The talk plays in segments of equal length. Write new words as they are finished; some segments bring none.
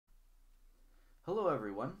Hello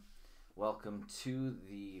everyone, welcome to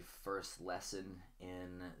the first lesson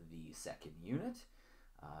in the second unit.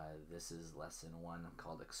 This is lesson 1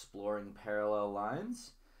 called Exploring Parallel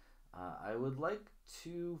Lines. I would like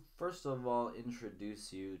to first of all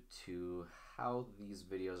introduce you to how these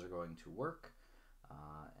videos are going to work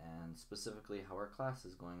and specifically how our class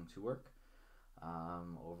is going to work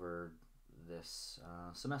over this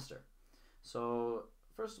semester. So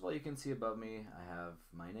first of all, you can see above me I have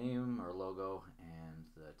my name or logo and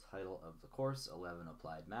the title of the course, 11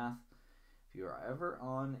 Applied Math. If you are ever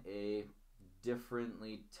on a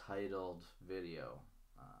differently titled video,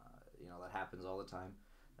 that happens all the time.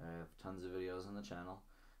 I have tons of videos on the channel,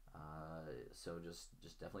 so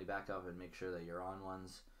just definitely back up and make sure that you're on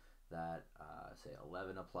ones that say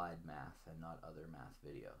 11 Applied Math and not other math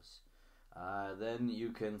videos. Then you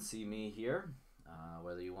can see me here.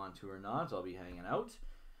 Whether you want to or not, I'll be hanging out.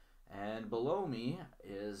 And below me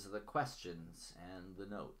is the questions and the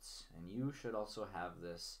notes. And you should also have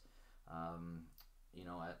this,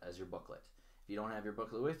 as your booklet. If you don't have your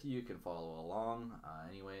booklet with you, you can follow along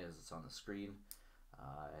anyway as it's on the screen.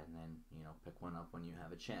 And then, pick one up when you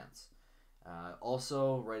have a chance.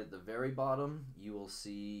 Also, right at the very bottom, you will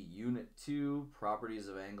see Unit 2, Properties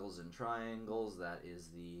of Angles and Triangles. That is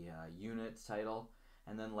the unit title.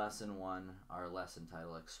 And then Lesson 1, our lesson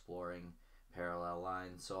title, Exploring Parallel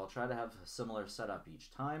Lines. So I'll try to have a similar setup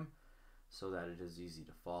each time so that it is easy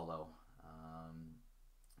to follow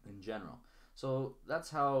in general. So that's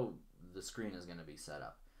how the screen is going to be set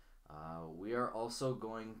up. We are also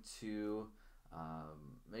going to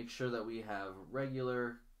make sure that we have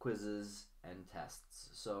regular quizzes and tests.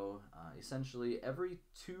 So essentially every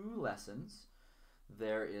 2 lessons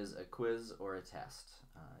there is a quiz or a test.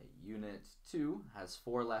 Unit 2 has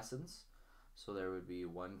 4 lessons, so there would be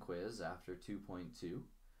 1 quiz after 2.2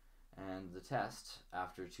 and the test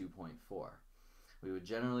after 2.4. We would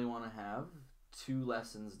generally want to have 2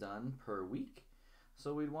 lessons done per week,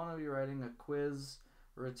 so we'd want to be writing a quiz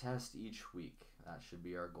or a test each week. That should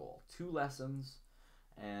be our goal. 2 lessons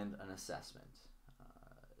and an assessment.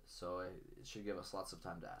 So it should give us lots of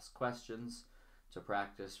time to ask questions, to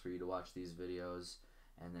practice, for you to watch these videos,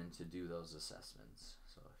 and then to do those assessments.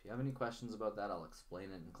 So if you have any questions about that, I'll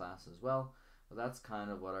explain it in class as well. But that's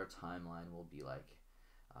kind of what our timeline will be like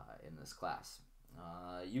in this class.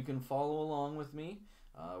 You can follow along with me.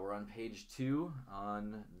 We're on page 2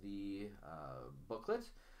 on the booklet.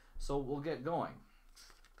 So we'll get going.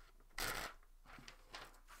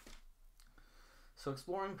 So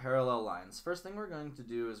exploring parallel lines. First thing we're going to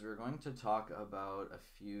do is we're going to talk about a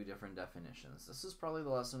few different definitions. This is probably the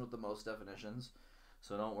lesson with the most definitions,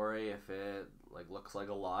 so don't worry if it looks like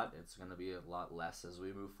a lot. It's going to be a lot less as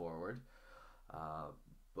we move forward.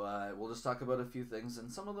 But we'll just talk about a few things,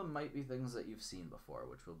 and some of them might be things that you've seen before,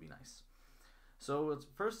 which will be nice. So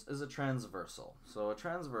first is a transversal. So a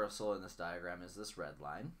transversal in this diagram is this red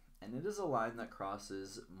line, and it is a line that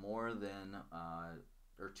crosses more than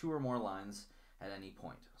or 2 or more lines at any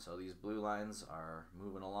point. So these blue lines are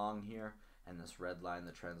moving along here, and this red line,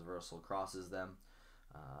 the transversal, crosses them.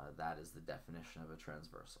 That is the definition of a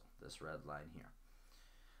transversal, this red line here.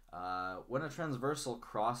 When a transversal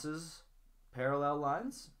crosses parallel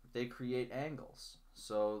lines, they create angles.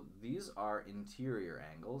 So these are interior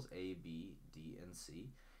angles, A, B, D, and C.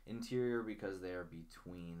 Interior because they are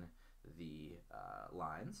between the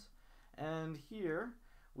lines. And here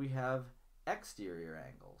we have exterior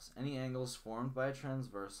angles. Any angles formed by a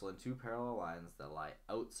transversal in 2 parallel lines that lie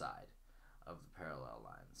outside of the parallel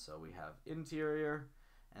lines. So we have interior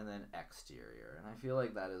and then exterior. And I feel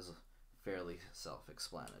like that is fairly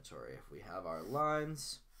self-explanatory. If we have our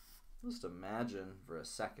lines, just imagine for a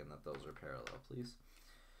second that those are parallel, please.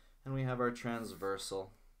 And we have our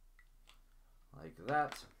transversal like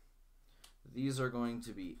that. These are going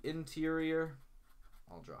to be interior.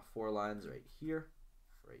 I'll draw 4 lines right here,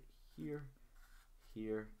 here,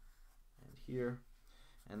 here, and here.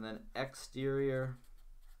 And then exterior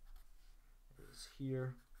is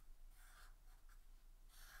here,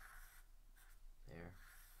 there,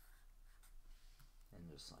 and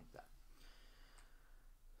just like that.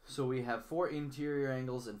 So we have 4 interior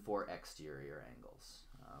angles and 4 exterior angles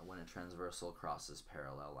when a transversal crosses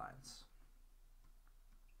parallel lines.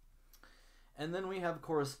 And then we have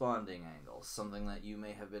corresponding angles, something that you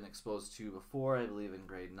may have been exposed to before, I believe in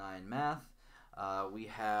grade 9 math. We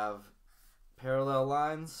have parallel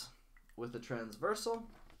lines with a transversal.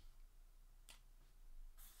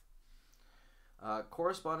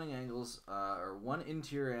 Corresponding angles are 1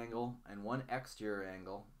 interior angle and 1 exterior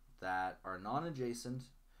angle that are non-adjacent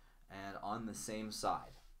and on the same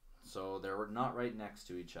side. So they're not right next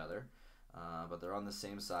to each other. but they're on the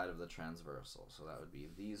same side of the transversal. So that would be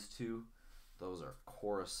these two. Those are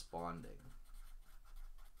corresponding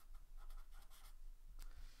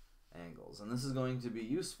angles. And this is going to be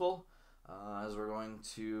useful as we're going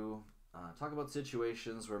to talk about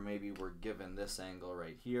situations where maybe we're given this angle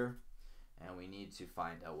right here and we need to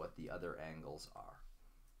find out what the other angles are.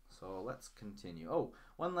 So let's continue. Oh,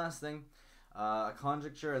 one last thing. A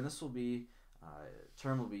conjecture, and this will be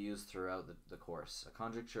term will be used throughout the course. A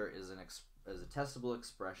conjecture is a testable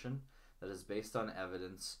expression that is based on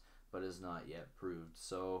evidence but is not yet proved.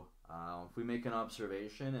 So if we make an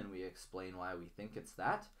observation and we explain why we think it's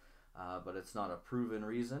that, but it's not a proven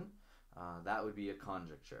reason, that would be a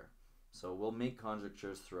conjecture. So we'll make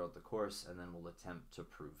conjectures throughout the course and then we'll attempt to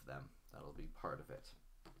prove them. That'll be part of it.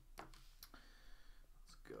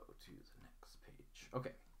 Let's go to the next page.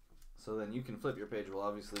 Okay, so then you can flip your page. We'll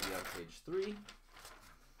obviously be on page 3.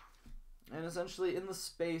 And essentially in the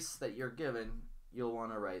space that you're given, you'll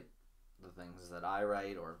want to write the things that I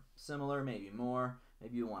write or similar, maybe more.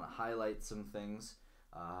 Maybe you want to highlight some things.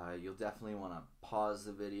 You'll definitely want to pause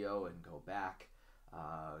the video and go back.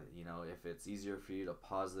 You know, if it's easier for you to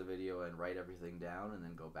pause the video and write everything down and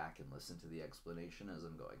then go back and listen to the explanation as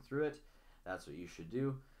I'm going through it, that's what you should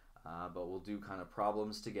do. But we'll do kind of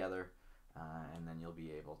problems together and then you'll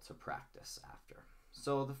be able to practice after.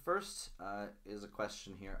 So the first is a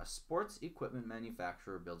question here. A sports equipment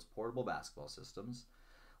manufacturer builds portable basketball systems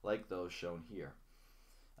like those shown here.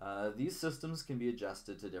 These systems can be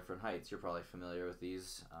adjusted to different heights. You're probably familiar with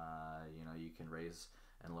these. You know, you can raise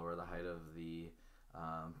and lower the height of the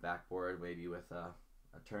backboard, maybe with a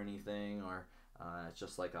turny thing, or it's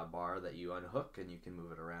just like a bar that you unhook and you can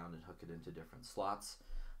move it around and hook it into different slots.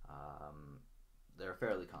 They're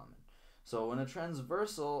fairly common. So when a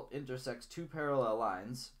transversal intersects two parallel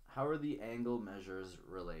lines, how are the angle measures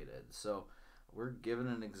related? So we're given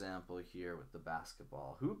an example here with the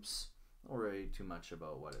basketball hoops. Don't worry too much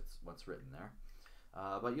about what's written there.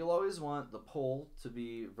 But you'll always want the pole to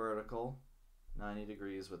be vertical, 90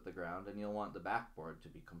 degrees with the ground, and you'll want the backboard to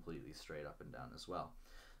be completely straight up and down as well.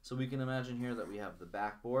 So we can imagine here that we have the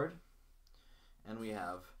backboard and we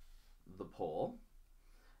have the pole,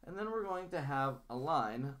 and then we're going to have a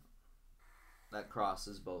line that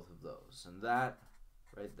crosses both of those, and that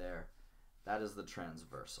right there, that is the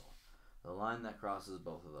transversal. The line that crosses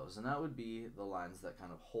both of those, and that would be the lines that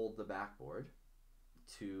kind of hold the backboard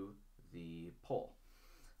to the pole.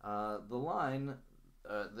 The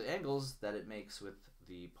angles that it makes with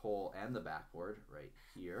the pole and the backboard right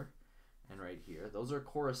here and right here, those are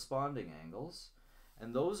corresponding angles,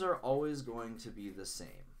 and those are always going to be the same.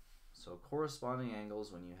 So corresponding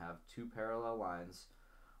angles when you have two parallel lines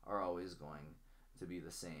are always going to be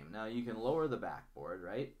the same. Now you can lower the backboard,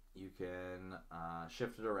 right? You can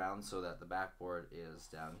shift it around so that the backboard is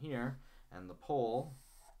down here and the pole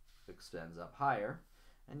extends up higher,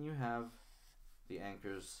 and you have the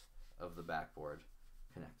anchors of the backboard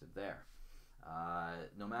connected there.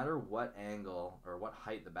 No matter what angle or what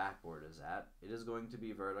height the backboard is at, it is going to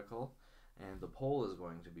be vertical and the pole is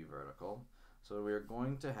going to be vertical, so we're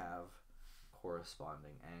going to have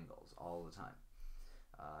corresponding angles all the time,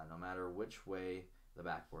 no matter which way the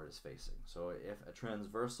backboard is facing. So if a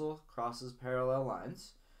transversal crosses parallel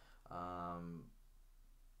lines,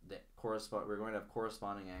 we're going to have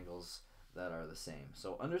corresponding angles that are the same.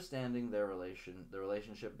 So understanding the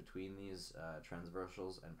relationship between these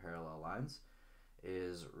transversals and parallel lines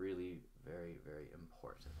is really very, very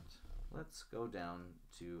important. Let's go down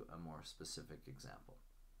to a more specific example.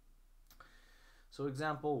 So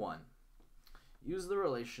example 1. Use the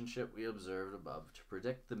relationship we observed above to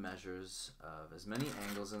predict the measures of as many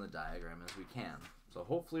angles in the diagram as we can. So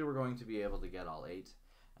hopefully we're going to be able to get all 8,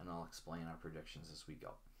 and I'll explain our predictions as we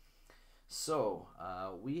go. So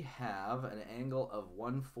we have an angle of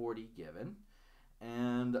 140 given,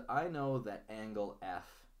 and I know that angle F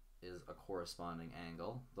is a corresponding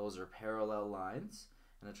angle. Those are parallel lines,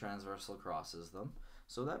 and a transversal crosses them.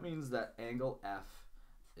 So that means that angle F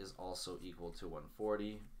is also equal to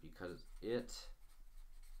 140 because it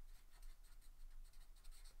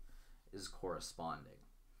is corresponding.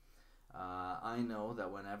 I know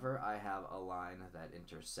that whenever I have a line that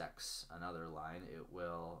intersects another line, it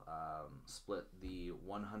will split the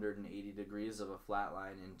 180 degrees of a flat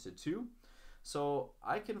line into 2. So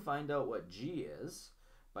I can find out what G is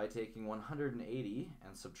by taking 180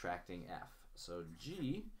 and subtracting F. So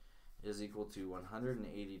G is equal to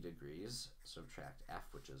 180 degrees, subtract F,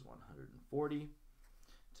 which is 140,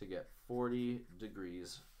 to get 40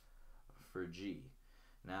 degrees for G.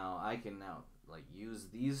 Now I can use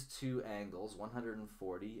these two angles,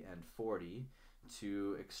 140 and 40,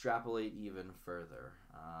 to extrapolate even further.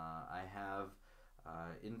 I have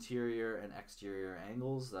interior and exterior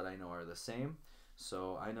angles that I know are the same.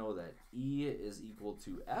 So I know that E is equal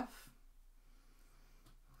to F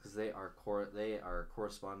because they are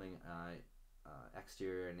corresponding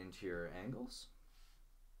exterior and interior angles.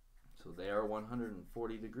 So they are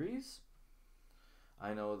 140 degrees.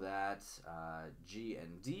 I know that G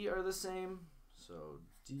and D are the same. So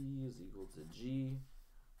D is equal to G,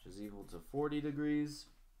 which is equal to 40 degrees.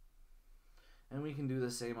 And we can do the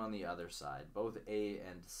same on the other side. Both A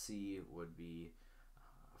and C would be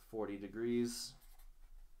 40 degrees.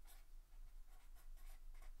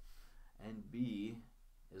 And B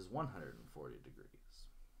is 140 degrees.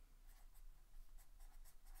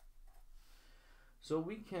 So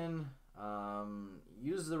we can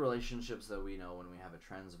use the relationships that we know when we have a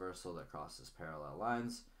transversal that crosses parallel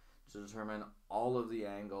lines to determine all of the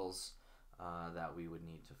angles that we would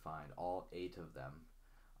need to find. All 8 of them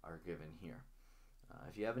are given here.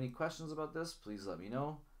 If you have any questions about this, please let me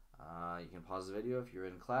know. You can pause the video if you're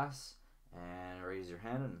in class and raise your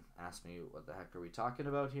hand and ask me what the heck are we talking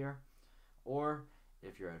about here. Or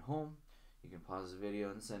if you're at home, you can pause the video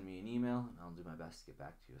and send me an email, and I'll do my best to get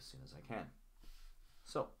back to you as soon as I can.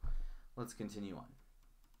 So, let's continue on.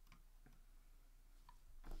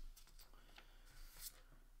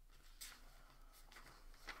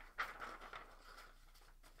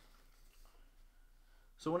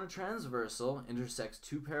 So when a transversal intersects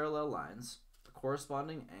 2 parallel lines, the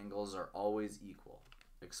corresponding angles are always equal.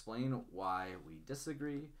 Explain why we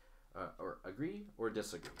disagree, or agree or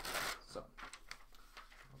disagree. So,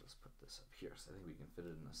 I'll just put this up here so I think we can fit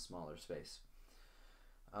it in a smaller space.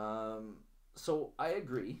 So I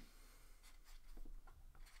agree.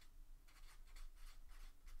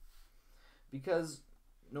 Because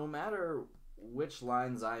no matter which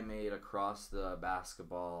lines I made across the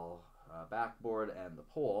basketball backboard and the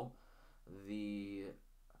pole, the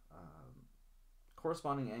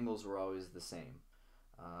corresponding angles were always the same.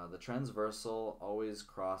 The transversal always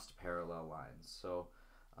crossed parallel lines. So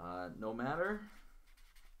no matter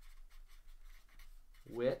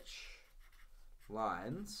which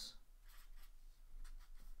lines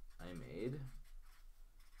I made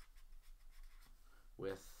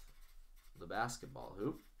with the basketball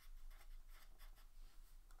hoop,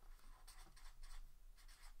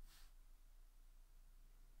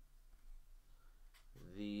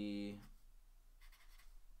 the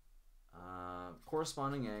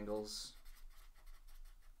corresponding angles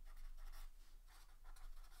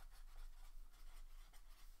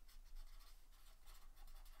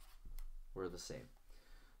were the same.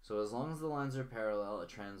 So as long as the lines are parallel, a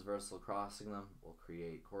transversal crossing them will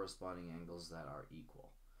create corresponding angles that are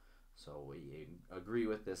equal. So we agree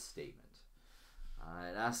with this statement.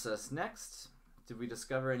 It asks us next, did we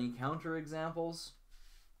discover any counterexamples?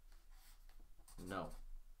 No,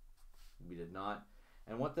 we did not.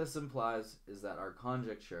 And what this implies is that our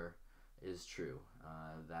conjecture is true,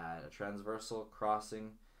 that a transversal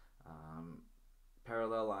crossing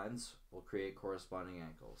parallel lines will create corresponding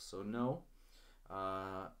angles. So no,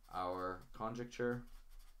 our conjecture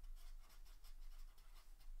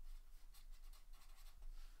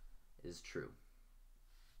is true.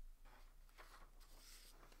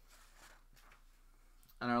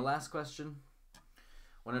 And our last question,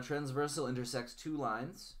 when a transversal intersects 2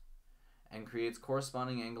 lines and creates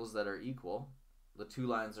corresponding angles that are equal, the 2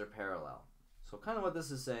 lines are parallel. So kind of what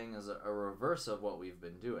this is saying is a reverse of what we've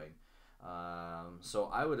been doing. So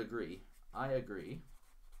I agree.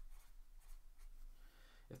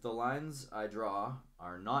 If the lines I draw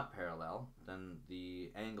are not parallel, then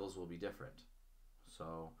the angles will be different.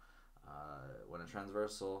 So when a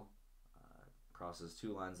transversal crosses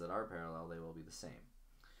 2 lines that are parallel, they will be the same.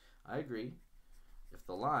 I agree. If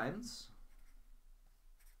the lines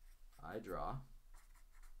I draw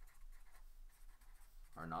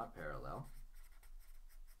are not parallel,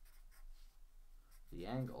 the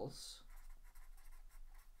angles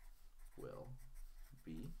will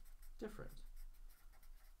be different.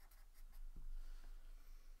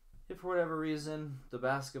 If for whatever reason the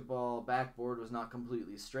basketball backboard was not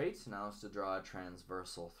completely straight, now it's to draw a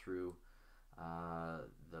transversal through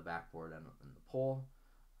the backboard and the pole.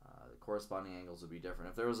 The corresponding angles would be different.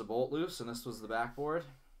 If there was a bolt loose and this was the backboard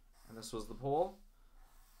and this was the pole,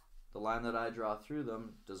 the line that I draw through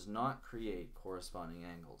them does not create corresponding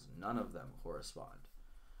angles. None of them correspond.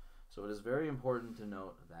 So it is very important to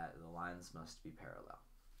note that the lines must be parallel.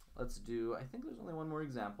 Let's do, I think there's only one more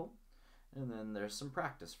example, and then there's some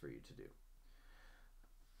practice for you to do.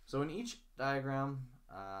 So in each diagram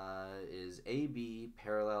is AB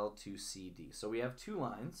parallel to CD. So we have 2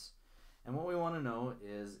 lines, And what we want to know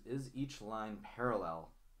is each line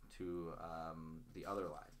parallel to the other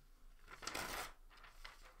line?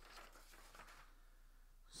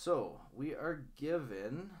 So we are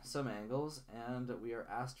given some angles and we are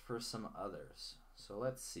asked for some others. So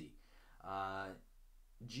let's see.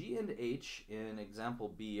 G and H in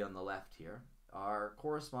example B on the left here are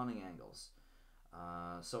corresponding angles.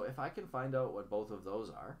 So if I can find out what both of those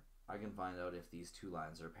are, I can find out if these two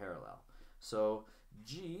lines are parallel. So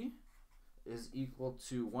G is equal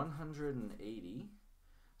to 180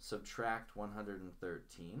 subtract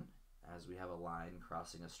 113, as we have a line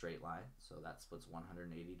crossing a straight line, so that splits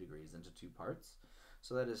 180 degrees into two parts.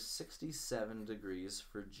 So that is 67 degrees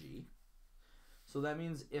for G. So that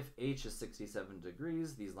means if H is 67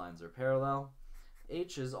 degrees, these lines are parallel.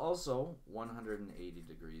 H is also 180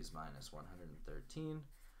 degrees minus 113, which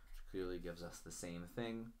clearly gives us the same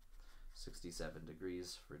thing, 67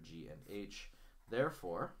 degrees for G and H.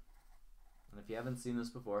 Therefore, and if you haven't seen this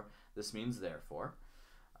before, this means therefore,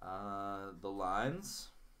 the lines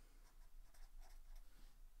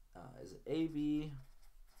is AB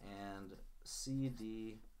and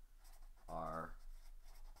CD are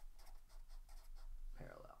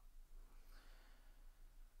parallel.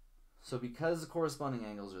 So because the corresponding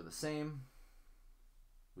angles are the same,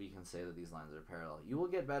 we can say that these lines are parallel. You will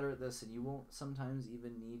get better at this, and you won't sometimes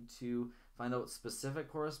even need to find out specific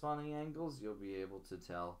corresponding angles. You'll be able to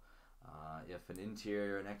tell if an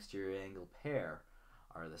interior and exterior angle pair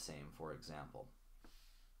are the same, for example.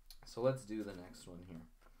 So let's do the next one here.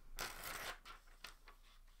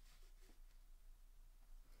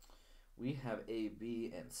 We have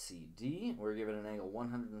AB and CD. We're given an angle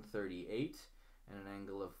 138 and an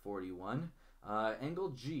angle of 41. Angle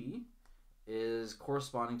G is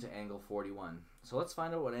corresponding to angle 41. So let's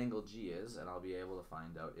find out what angle G is, and I'll be able to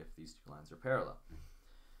find out if these two lines are parallel.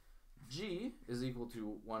 G is equal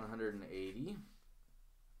to 180.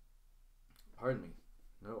 Pardon me.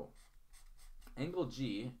 No. Angle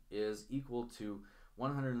G is equal to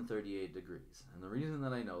 138 degrees. And the reason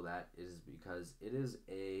that I know that is because it is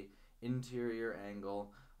a interior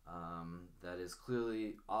angle that is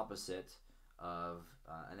clearly opposite of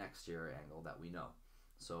an exterior angle that we know.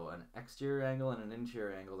 So an exterior angle and an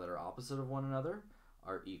interior angle that are opposite of one another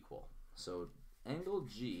are equal. So angle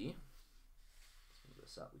G, let's move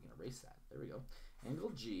this up, we can erase that, there we go.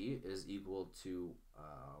 Angle G is equal to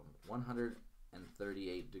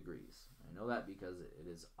 138 degrees. I know that because it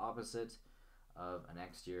is opposite of an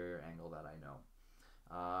exterior angle that I know.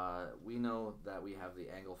 We know that we have the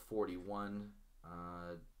angle 41.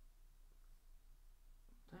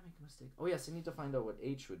 Did I make a mistake? Oh yes, I need to find out what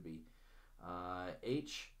H would be.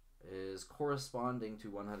 H is corresponding to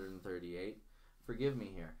 138. Forgive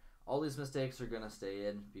me here. All these mistakes are going to stay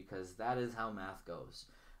in because that is how math goes.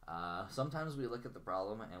 Sometimes we look at the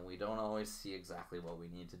problem and we don't always see exactly what we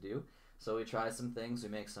need to do. So we try some things, we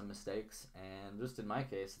make some mistakes, and just in my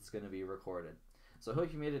case, it's going to be recorded. So I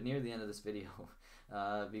hope you made it near the end of this video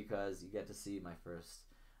because you get to see my first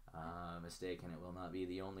mistake, and it will not be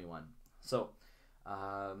the only one. So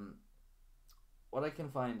what I can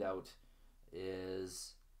find out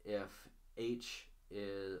is if H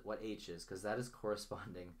is what H is, because that is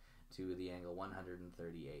corresponding to the angle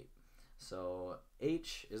 138. So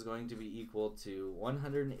H is going to be equal to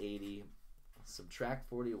 180 subtract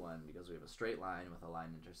 41 because we have a straight line with a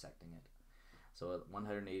line intersecting it. So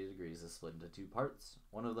 180 degrees is split into two parts.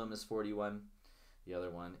 One of them is 41. The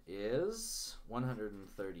other one is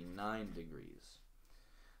 139 degrees.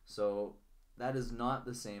 So that is not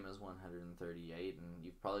the same as 138, and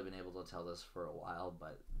you've probably been able to tell this for a while,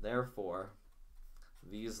 but therefore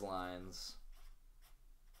these lines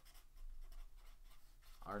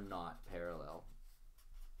are not parallel.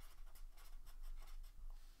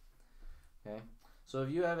 Okay, so if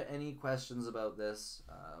you have any questions about this,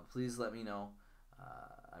 please let me know.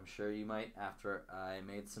 I'm sure you might after I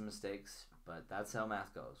made some mistakes, but that's how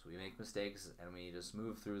math goes. We make mistakes and we just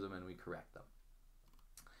move through them and we correct them.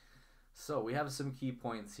 So we have some key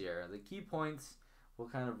points here. The key points will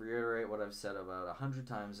kind of reiterate what I've said about 100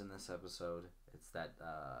 times in this episode. It's that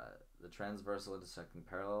the transversal intersecting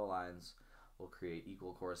parallel lines will create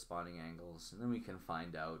equal corresponding angles, and then we can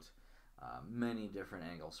find out many different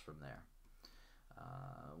angles from there.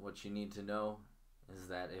 What you need to know is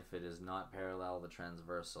that if it is not parallel, the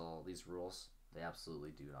transversal, these rules, they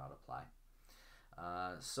absolutely do not apply.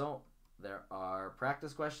 So there are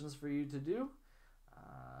practice questions for you to do.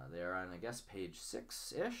 They're on, I guess, page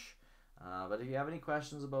 6-ish. But if you have any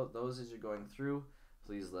questions about those as you're going through,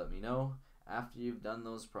 please let me know. After you've done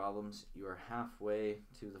those problems, you are halfway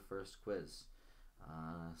to the first quiz.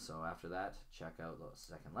 So after that, check out the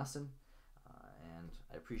second lesson. And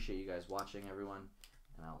I appreciate you guys watching, everyone,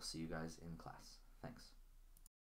 and I will see you guys in class. Thanks.